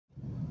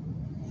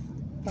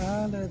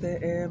Follow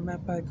the air,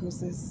 magpie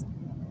gooses.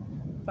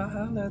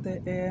 Follow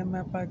the air,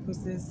 magpie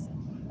gooses.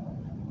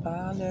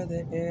 Follow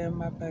the air,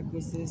 magpie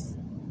gooses.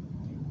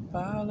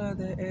 Follow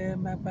the air,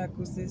 magpie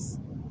gooses.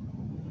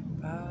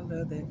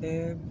 Follow the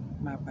air,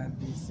 magpie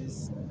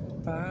gooses.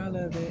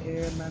 Follow the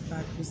air,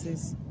 magpie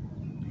gooses.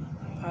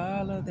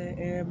 Follow the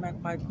air,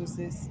 magpie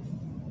gooses.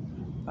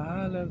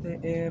 Follow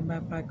the air,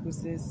 magpie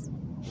gooses.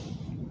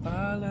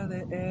 Follow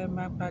the air,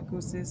 magpie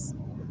gooses.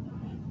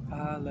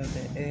 Follow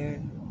the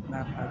air,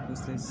 magpie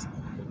gooses.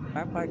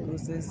 Magpie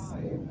gooses.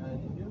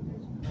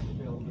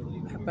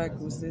 Magpie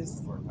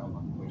gooses.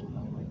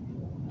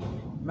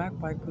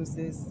 Magpie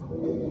gooses.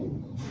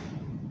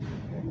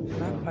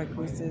 Magpie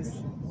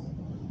gooses.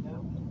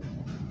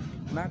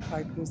 Magpie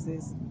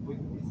gooses.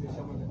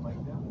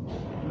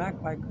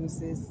 Magpie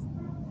gooses.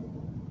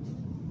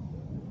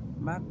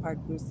 Magpie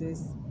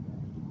gooses.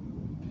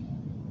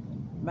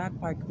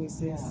 Magpie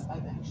gooses.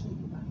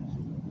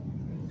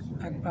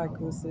 Magpie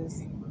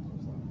gooses.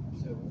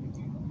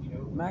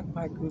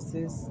 Magpie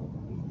gooses.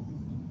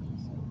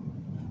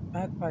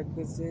 Magpie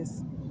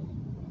gooses.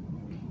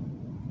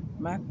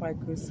 Magpie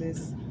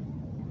gooses.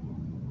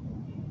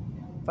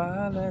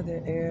 Follow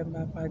the air,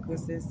 magpie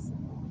gooses.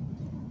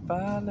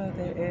 Follow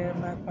the air,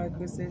 magpie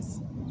gooses.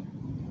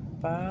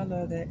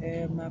 Follow the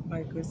air,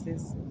 magpie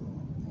gooses.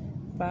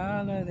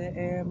 Follow the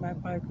air,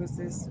 magpie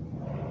gooses.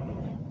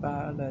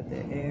 Follow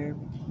the air,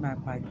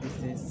 magpie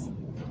gooses.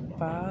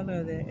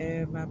 Follow the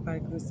air, magpie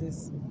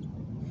gooses.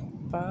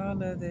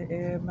 Follow the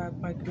air,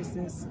 magpie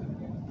gooses.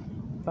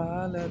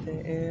 Follow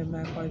the air,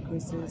 magpie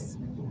gooses.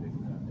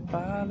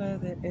 Follow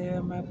the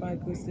air, magpie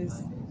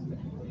gooses.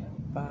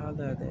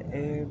 Follow the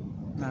air,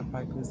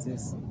 magpie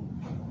gooses.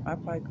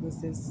 Magpie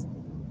gooses.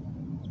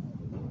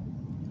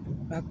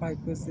 Magpie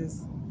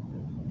gooses.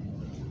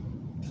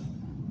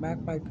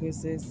 Magpie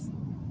gooses.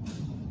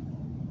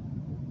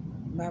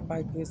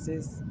 Magpie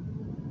gooses.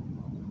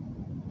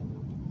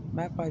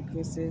 Magpie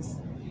gooses.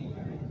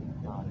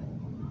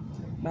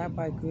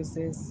 Magpie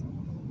gooses.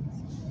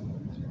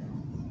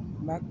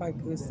 Magpie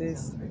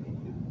gooses.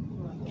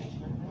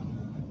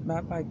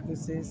 Magpie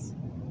gooses.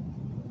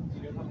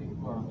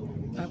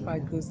 Magpie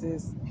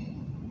gooses.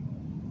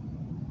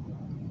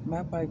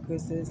 Magpie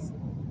gooses.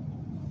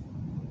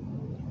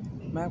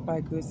 Magpie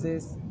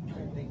gooses.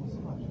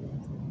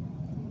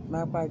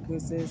 Magpie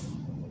gooses.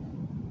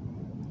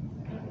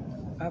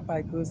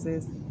 Magpie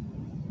gooses.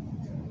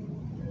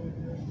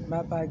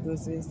 Magpie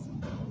gooses.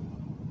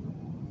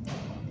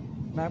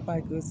 Magpie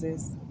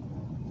gooses.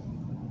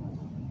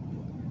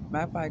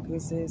 Magpie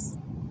gooses.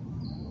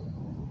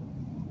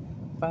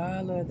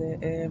 Follow the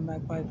air,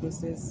 magpie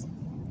gooses.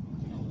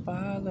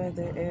 Follow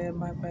the air,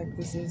 magpie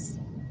gooses.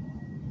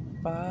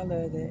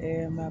 Follow the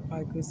air,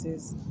 magpie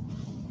gooses.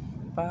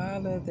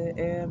 Follow the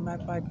air,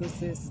 magpie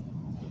gooses.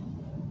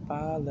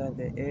 Follow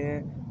the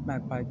air,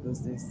 magpie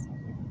gooses.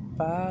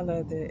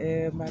 Follow the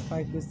air,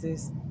 magpie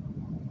gooses.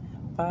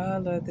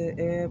 Follow the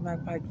air,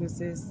 magpie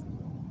gooses.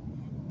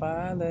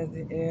 Follow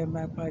the air,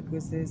 magpie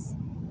gooses.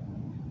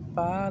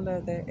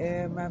 Follow the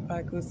air,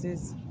 magpie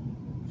gooses.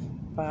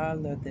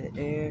 Follow the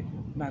air,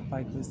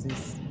 magpie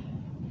gooses.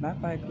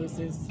 Magpie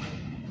gooses.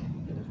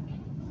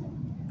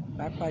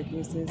 Magpie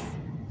gooses.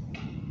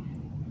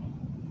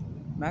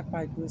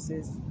 Magpie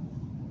gooses.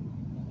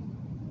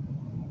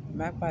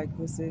 Magpie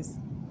gooses.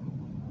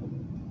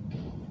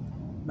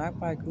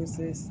 Magpie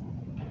gooses.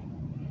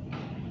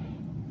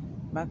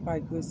 Magpie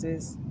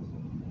gooses.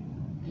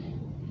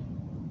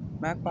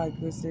 Magpie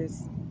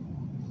gooses.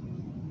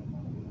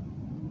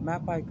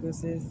 Magpie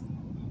gooses.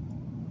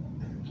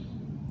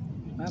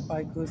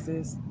 Magpie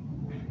gooses.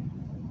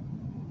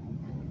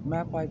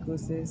 Magpie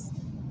gooses.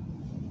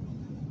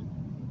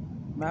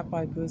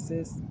 Magpie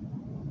gooses.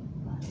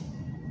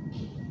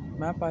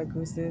 Magpie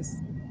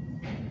gooses.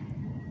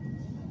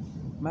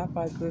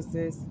 Magpie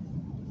gooses.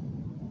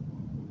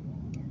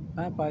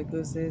 Magpie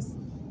gooses.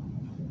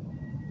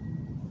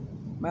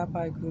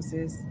 Magpie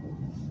gooses.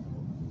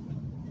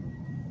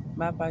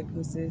 Magpie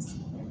gooses.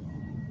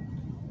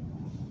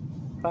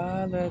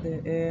 Follow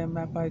the air,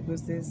 magpie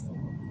gooses.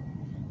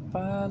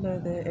 Follow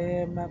the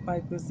air, magpie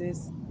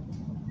gooses.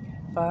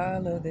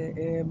 Follow the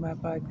air,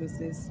 magpie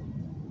gooses.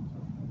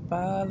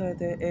 Follow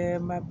the air,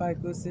 magpie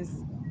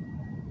gooses.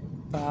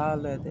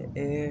 Follow the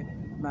air,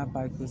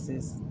 magpie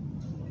gooses.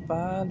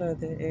 Follow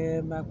the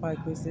air, magpie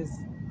gooses.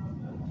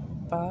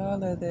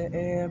 Follow the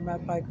air,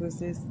 magpie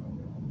gooses.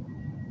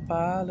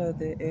 Follow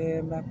the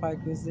air, magpie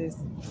gooses.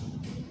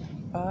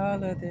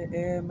 Follow the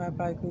air,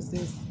 magpie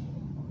gooses.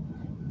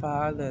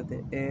 Follow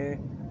the air,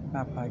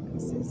 magpie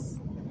gooses.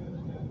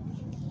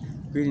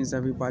 Greetings,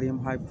 everybody.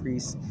 I'm High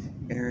Priest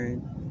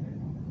Aaron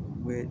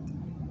with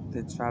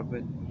the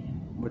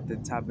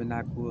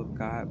Tabernacle of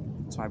God,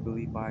 the tribe of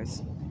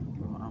Levi's.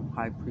 I'm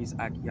High Priest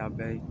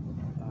Akiabe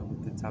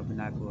with the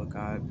Tabernacle of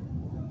God.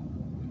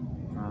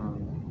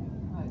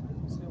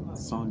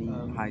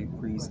 Sony High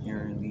Priest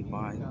Aaron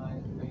Levi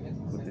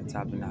with the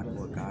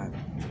Tabernacle of God,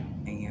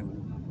 and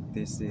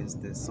this is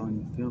the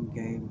Sony film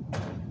game,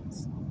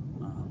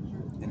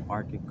 an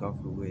Arc of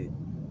gopherwood.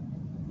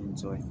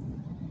 Enjoy.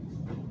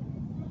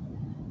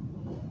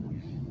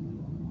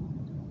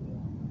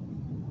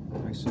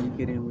 Make sure you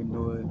get in with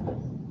Noah,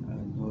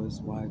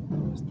 Noah's wife,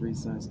 Noah's 3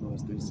 sons,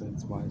 Noah's 3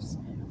 sons' wives,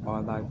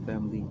 all life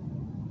family,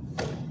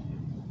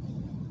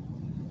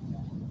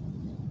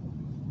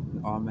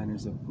 and all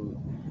manners of food.